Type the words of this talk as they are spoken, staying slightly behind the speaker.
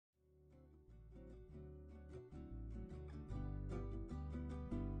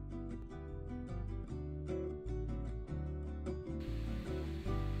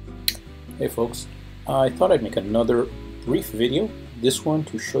Hey folks, I thought I'd make another brief video, this one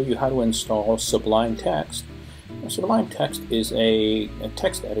to show you how to install Sublime Text. Sublime Text is a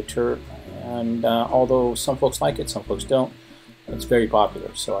text editor, and although some folks like it, some folks don't, it's very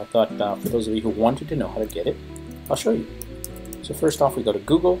popular. So I thought for those of you who wanted to know how to get it, I'll show you. So first off, we go to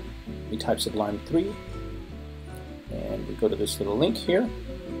Google, we type Sublime 3, and we go to this little link here.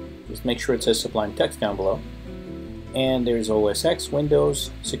 Just make sure it says Sublime Text down below. And there's OS X, Windows,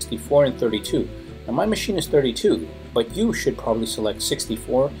 64, and 32. Now my machine is 32, but you should probably select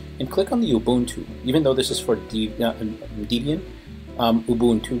 64 and click on the Ubuntu. Even though this is for Debian,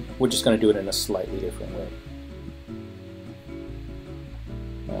 Ubuntu, we're just going to do it in a slightly different way.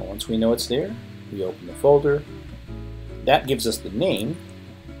 Now once we know it's there, we open the folder. That gives us the name.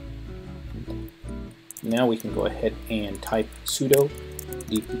 Now we can go ahead and type sudo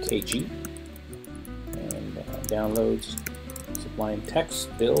dpkg. Downloads Sublime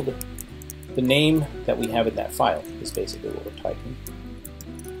Text build. The name that we have in that file is basically what we're typing.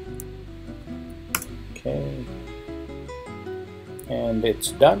 Okay, and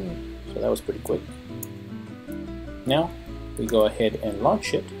it's done. So that was pretty quick. Now we go ahead and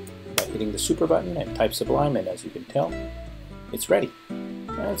launch it by hitting the super button and type Sublime, and as you can tell, it's ready.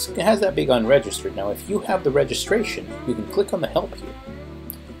 It has that big unregistered. Now if you have the registration, you can click on the help here,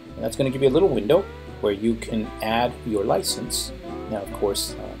 and that's going to give you a little window where you can add your license. Now, of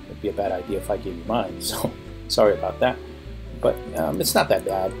course, it'd be a bad idea if I gave you mine, so sorry about that. But it's not that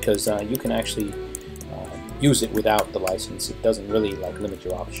bad because you can actually use it without the license. It doesn't really limit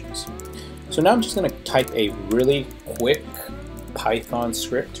your options. So now I'm just going to type a really quick Python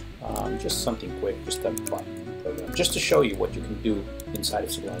script, just something quick, just a program, just to show you what you can do inside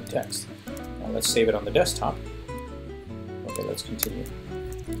of Sublime Text. Now let's save it on the desktop. Okay, let's continue.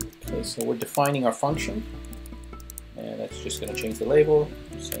 Okay, so we're defining our function, and that's just going to change the label.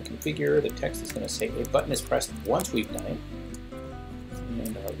 So configure, the text is going to say a button is pressed once we've done it,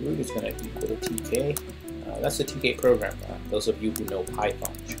 and our root is going to equal to tk. That's the tk program. Those of you who know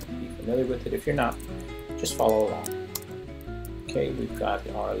Python should be familiar with it. If you're not, just follow along. Okay, we've got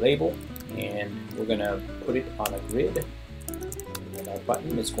our label, and we're going to put it on a grid, and our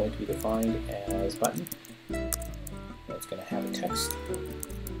button is going to be defined as button. It's going to have a text.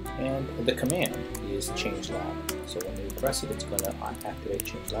 And the command is change lab. So when we press it, it's going to activate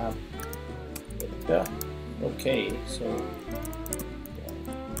change lab. Okay, so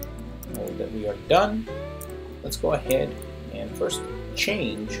now that we are done, let's go ahead and first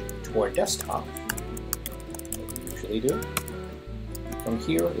change to our desktop, like we usually do. From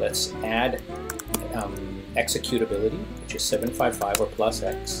here, let's add executability, which is 755 or plus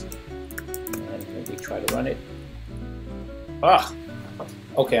X. And maybe try to run it.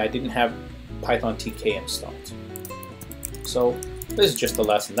 Okay, I didn't have Python TK installed. So this is just a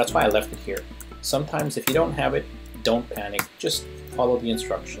lesson. That's why I left it here. Sometimes if you don't have it, don't panic. Just follow the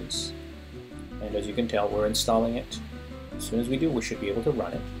instructions. And as you can tell, we're installing it. As soon as we do, we should be able to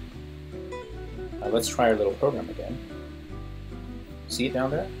run it. Now let's try our little program again. See it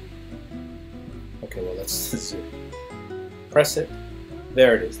down there? Okay, well let's zoom. Press it.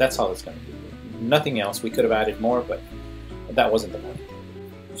 There it is. That's all it's going to do. Nothing else. We could have added more, but that wasn't the point.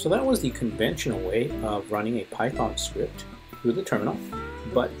 So that was the conventional way of running a Python script through the terminal.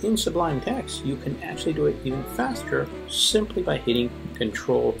 But in Sublime Text, you can actually do it even faster simply by hitting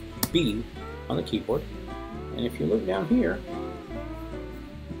Control B on the keyboard. And if you look down here,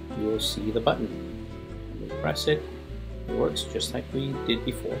 you'll see the button. We press it, it works just like we did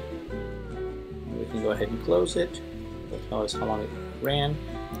before. And we can go ahead and close it. It'll tell us how long it ran.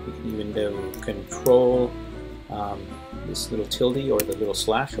 We can even do Control this little tilde or the little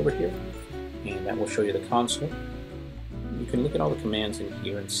slash over here, and that will show you the console. You can look at all the commands in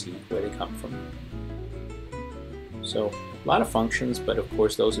here and see where they come from. So a lot of functions, but of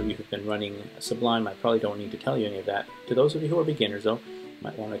course those of you who've been running Sublime, I probably don't need to tell you any of that. To those of you who are beginners though, you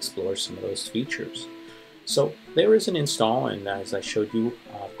might want to explore some of those features. So there is an install, and as I showed you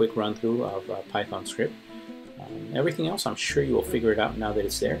a quick run through of Python script. Everything else, I'm sure you will figure it out now that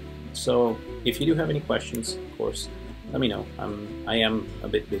it's there. So if you do have any questions, of course, let me know. I am a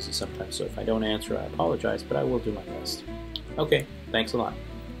bit busy sometimes, so if I don't answer, I apologize, but I will do my best. Okay, thanks a lot,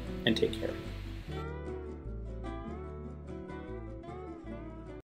 and take care.